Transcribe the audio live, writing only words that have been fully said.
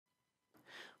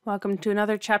Welcome to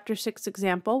another Chapter 6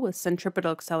 example with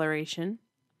centripetal acceleration.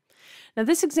 Now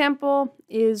this example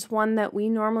is one that we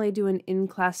normally do an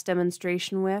in-class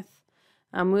demonstration with.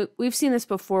 We've seen this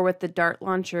before with the dart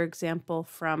launcher example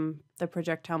from the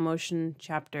projectile motion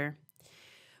chapter.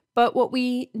 But what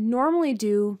we normally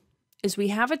do is we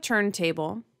have a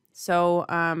turntable. So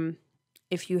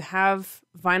if you have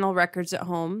vinyl records at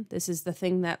home, this is the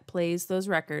thing that plays those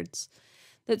records,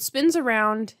 that spins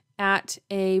around at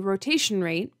a rotation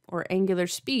rate or angular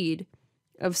speed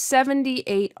of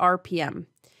 78 RPM.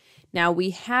 Now we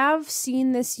have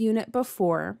seen this unit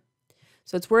before,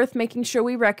 so it's worth making sure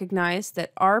we recognize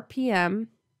that RPM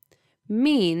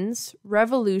means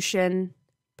revolution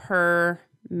per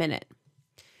minute.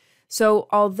 So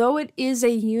although it is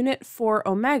a unit for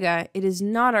omega, it is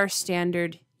not our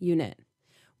standard unit.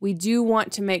 We do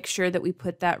want to make sure that we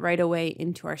put that right away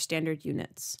into our standard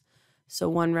units. So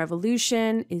 1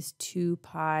 revolution is 2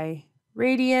 pi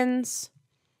radians,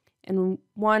 and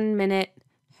 1 minute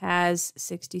has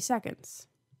 60 seconds.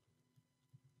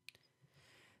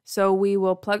 So we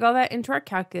will plug all that into our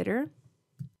calculator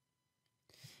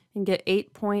and get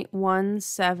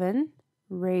 8.17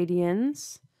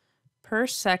 radians per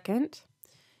second.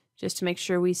 Just to make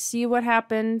sure we see what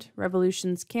happened,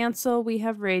 revolutions cancel, we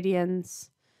have radians.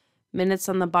 Minutes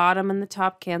on the bottom and the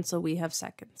top cancel, we have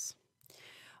seconds.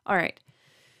 All right,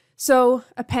 so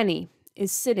a penny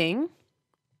is sitting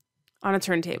on a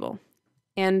turntable,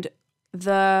 and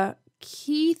the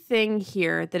key thing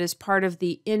here that is part of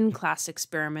the in-class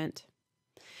experiment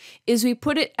is we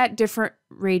put it at different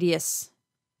radius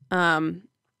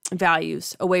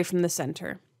values away from the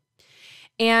center.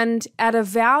 And at a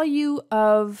value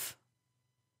of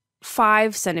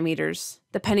 5 centimeters,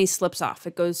 the penny slips off.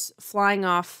 It goes flying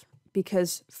off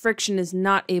because friction is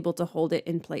not able to hold it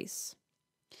in place.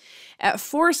 At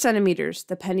 4 centimeters,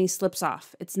 the penny slips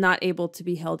off. It's not able to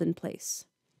be held in place.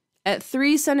 At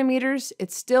 3 centimeters,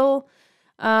 it still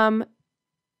slides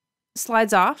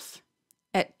off.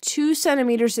 At 2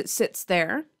 centimeters, it sits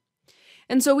there.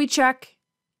 And so we check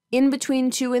in between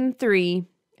 2 and 3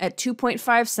 at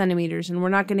 2.5 centimeters, and we're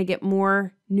not going to get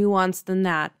more nuance than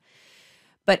that.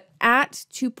 But at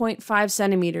 2.5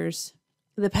 centimeters,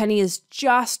 the penny is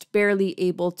just barely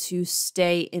able to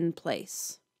stay in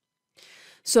place.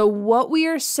 So what we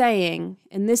are saying,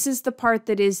 and this is the part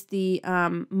that is the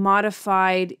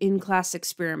modified in-class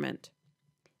experiment.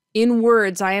 In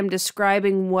words, I am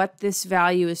describing what this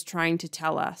value is trying to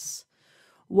tell us.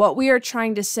 What we are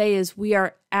trying to say is we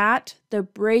are at the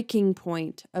breaking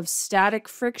point of static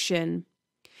friction,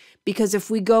 because if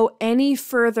we go any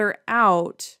further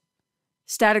out,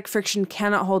 static friction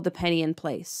cannot hold the penny in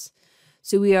place.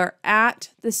 So we are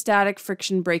at the static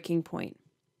friction breaking point.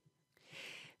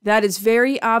 That is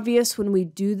very obvious when we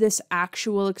do this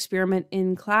actual experiment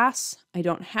in class. I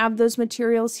don't have those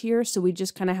materials here, so we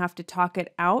just kind of have to talk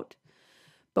it out.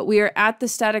 But we are at the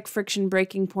static friction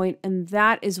breaking point, and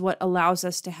that is what allows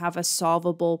us to have a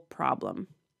solvable problem.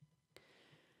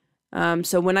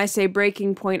 So when I say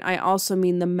breaking point, I also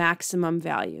mean the maximum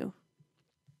value.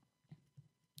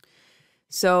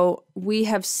 So we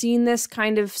have seen this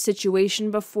kind of situation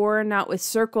before, not with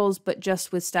circles, but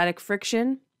just with static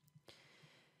friction,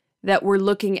 that we're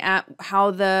looking at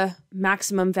how the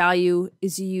maximum value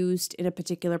is used in a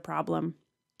particular problem.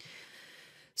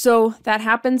 So that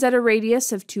happens at a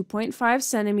radius of 2.5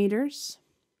 centimeters.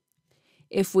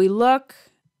 If we look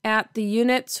at the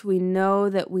units, we know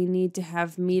that we need to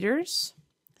have meters.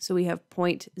 So we have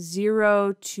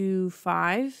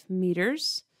 0.025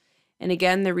 meters. And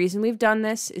again, the reason we've done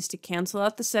this is to cancel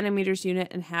out the centimeters unit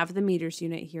and have the meters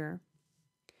unit here.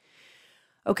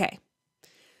 Okay,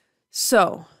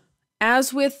 so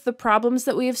as with the problems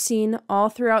that we have seen all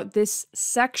throughout this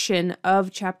section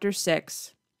of Chapter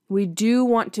 6, we do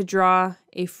want to draw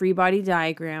a free body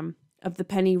diagram of the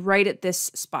penny right at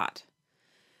this spot.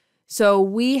 So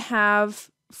we have,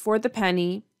 for the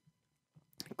penny,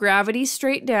 gravity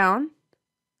straight down,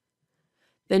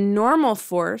 the normal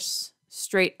force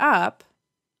straight up,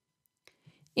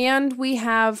 and we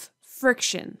have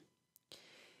friction.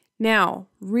 Now,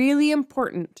 really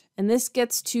important, and this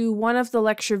gets to one of the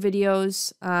lecture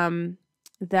videos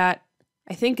that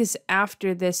I think is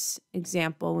after this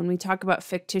example, when we talk about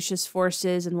fictitious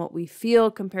forces and what we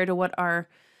feel compared to what our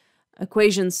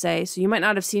equations say. So you might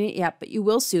not have seen it yet, but you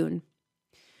will soon.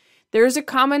 There is a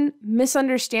common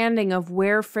misunderstanding of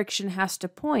where friction has to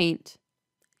point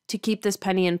to keep this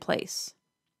penny in place.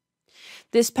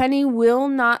 This penny will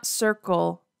not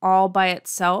circle all by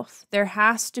itself. There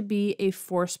has to be a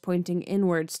force pointing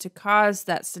inwards to cause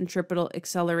that centripetal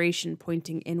acceleration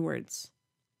pointing inwards.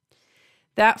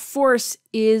 That force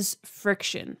is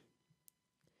friction.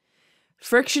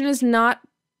 Friction is not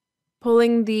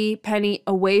pulling the penny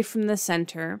away from the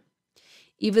center.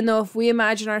 Even though if we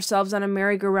imagine ourselves on a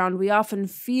merry-go-round, we often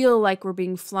feel like we're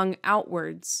being flung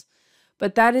outwards.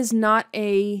 But that is not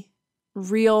a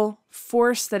real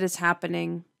force that is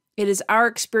happening. It is our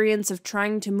experience of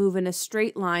trying to move in a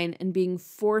straight line and being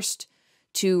forced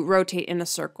to rotate in a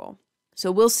circle.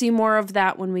 So we'll see more of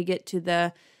that when we get to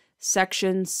the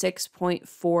section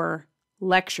 6.4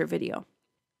 lecture video.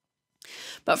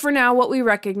 But for now, what we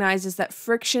recognize is that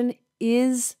friction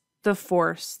is the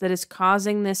force that is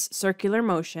causing this circular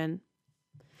motion.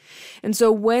 And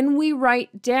so when we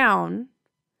write down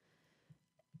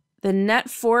the net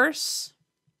force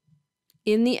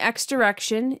in the x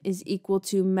direction is equal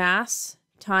to mass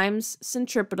times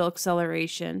centripetal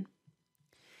acceleration,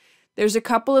 there's a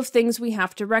couple of things we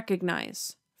have to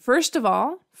recognize. First of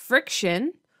all,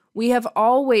 friction, we have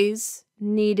always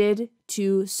needed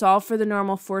to solve for the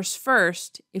normal force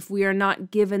first if we are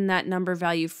not given that number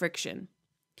value friction.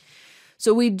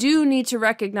 So we do need to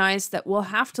recognize that we'll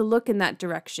have to look in that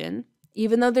direction,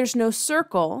 even though there's no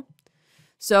circle.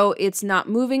 So it's not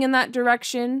moving in that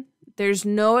direction. There's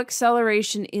no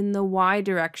acceleration in the y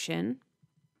direction.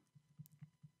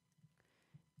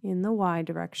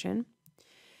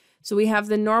 So we have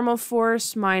the normal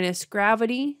force minus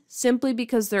gravity, simply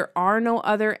because there are no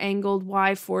other angled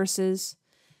y forces.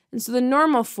 And so the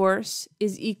normal force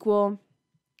is equal,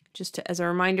 as a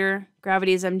reminder,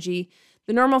 gravity is mg.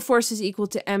 The normal force is equal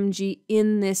to mg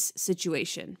in this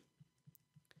situation.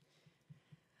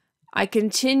 I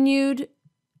continued,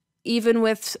 even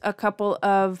with a couple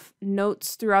of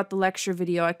notes throughout the lecture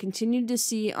video, I continued to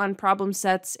see on problem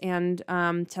sets and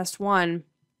test 1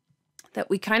 that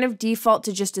we kind of default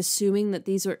to just assuming that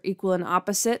these are equal and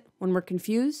opposite when we're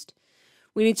confused.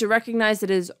 We need to recognize that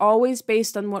it is always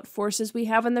based on what forces we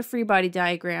have in the free body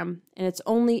diagram, and it's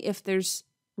only if there's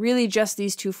really just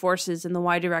these two forces in the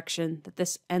y direction that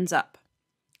this ends up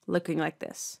looking like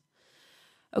this.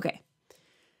 Okay,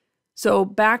 so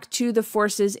back to the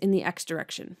forces in the x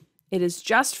direction. It is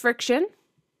just friction,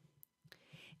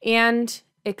 and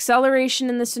acceleration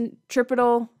in the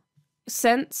centripetal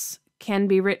sense can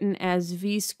be written as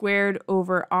v squared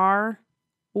over r,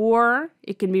 or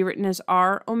it can be written as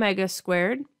r omega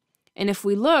squared. And if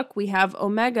we look, we have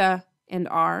omega and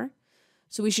r,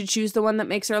 so we should choose the one that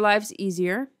makes our lives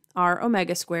easier, r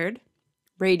omega squared,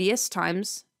 radius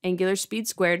times angular speed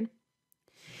squared.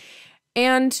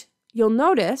 And you'll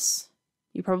notice,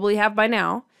 you probably have by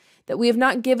now, that we have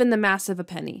not given the mass of a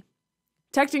penny.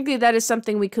 Technically, that is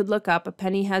something we could look up. A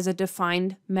penny has a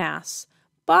defined mass.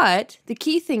 But the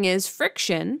key thing is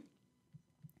friction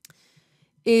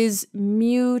is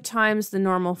mu times the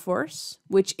normal force,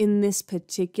 which in this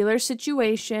particular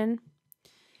situation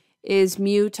is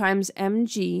mu times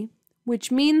mg,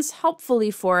 which means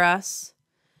helpfully for us,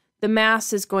 the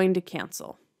mass is going to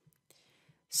cancel.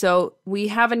 So we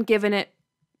haven't given it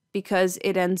because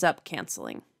it ends up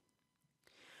canceling.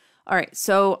 All right,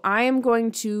 so I am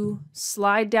going to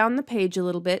slide down the page a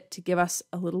little bit to give us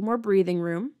a little more breathing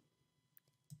room.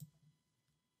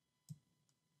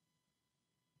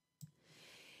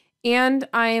 And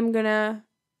I am going to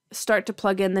start to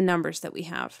plug in the numbers that we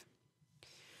have.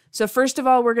 So first of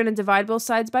all, we're going to divide both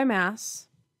sides by mass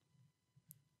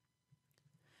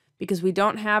because we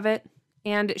don't have it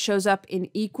and it shows up in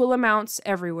equal amounts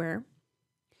everywhere.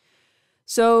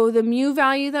 So the mu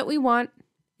value that we want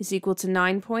is equal to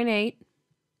 9.8.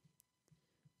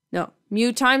 No,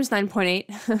 mu times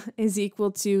 9.8 is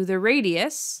equal to the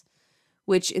radius,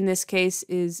 which in this case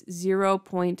is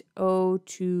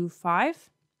 0.025.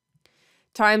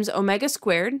 times omega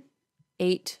squared,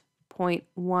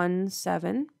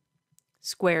 8.17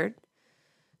 squared.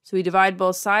 So we divide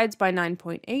both sides by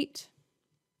 9.8.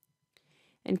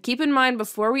 And keep in mind,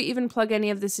 before we even plug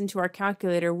any of this into our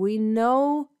calculator, we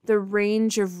know the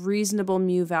range of reasonable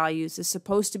mu values is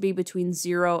supposed to be between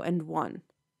 0 and 1.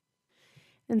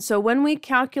 And so when we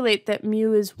calculate that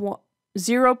mu is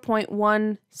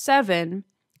 0.17,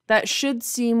 that should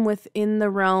seem within the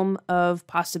realm of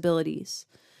possibilities.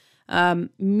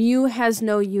 Mu has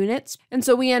no units, and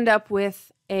so we end up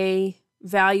with a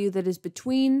value that is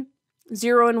between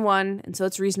 0 and 1, and so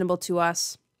it's reasonable to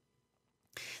us.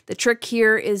 The trick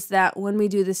here is that when we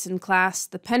do this in class,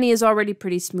 the penny is already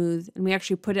pretty smooth, and we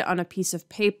actually put it on a piece of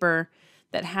paper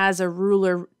that has a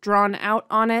ruler drawn out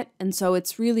on it, and so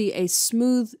it's really a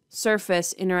smooth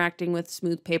surface interacting with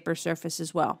smooth paper surface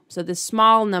as well. So this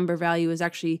small number value is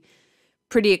actually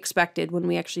pretty expected when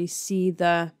we actually see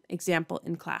the example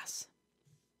in class.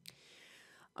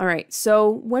 All right, so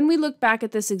when we look back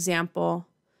at this example,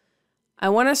 I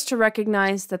want us to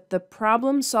recognize that the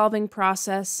problem-solving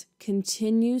process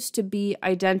continues to be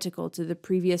identical to the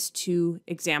previous two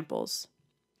examples.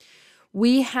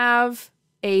 We have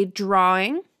a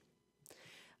drawing,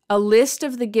 a list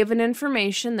of the given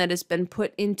information that has been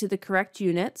put into the correct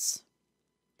units.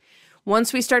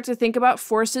 Once we start to think about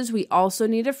forces, we also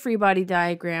need a free body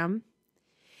diagram.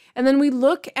 And then we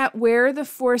look at where the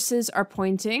forces are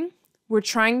pointing. We're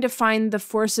trying to find the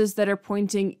forces that are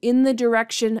pointing in the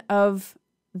direction of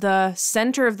the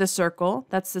center of the circle.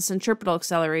 That's the centripetal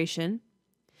acceleration.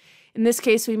 In this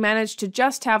case, we managed to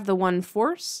just have the one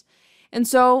force. And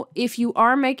so if you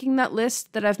are making that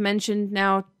list that I've mentioned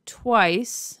now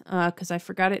twice, because I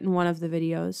forgot it in one of the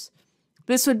videos,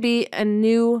 this would be a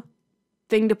new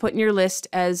thing to put in your list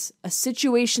as a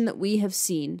situation that we have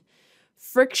seen.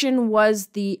 Friction was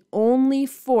the only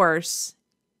force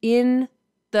in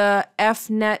the F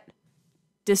net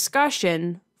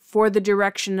discussion for the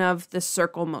direction of the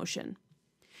circle motion.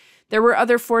 There were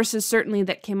other forces certainly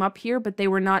that came up here, but they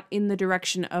were not in the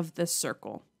direction of the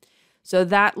circle. So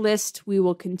that list we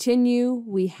will continue.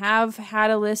 We have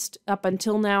had a list up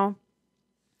until now.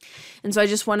 And so I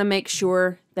just want to make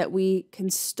sure that we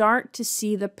can start to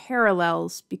see the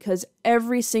parallels, because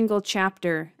every single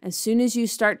chapter, as soon as you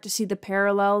start to see the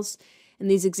parallels and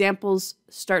these examples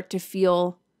start to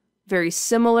feel very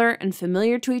similar and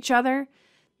familiar to each other,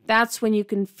 that's when you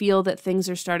can feel that things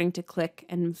are starting to click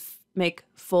and make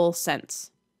full sense.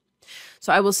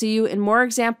 So I will see you in more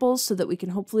examples so that we can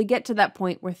hopefully get to that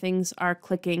point where things are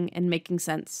clicking and making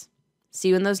sense. See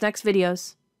you in those next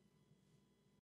videos.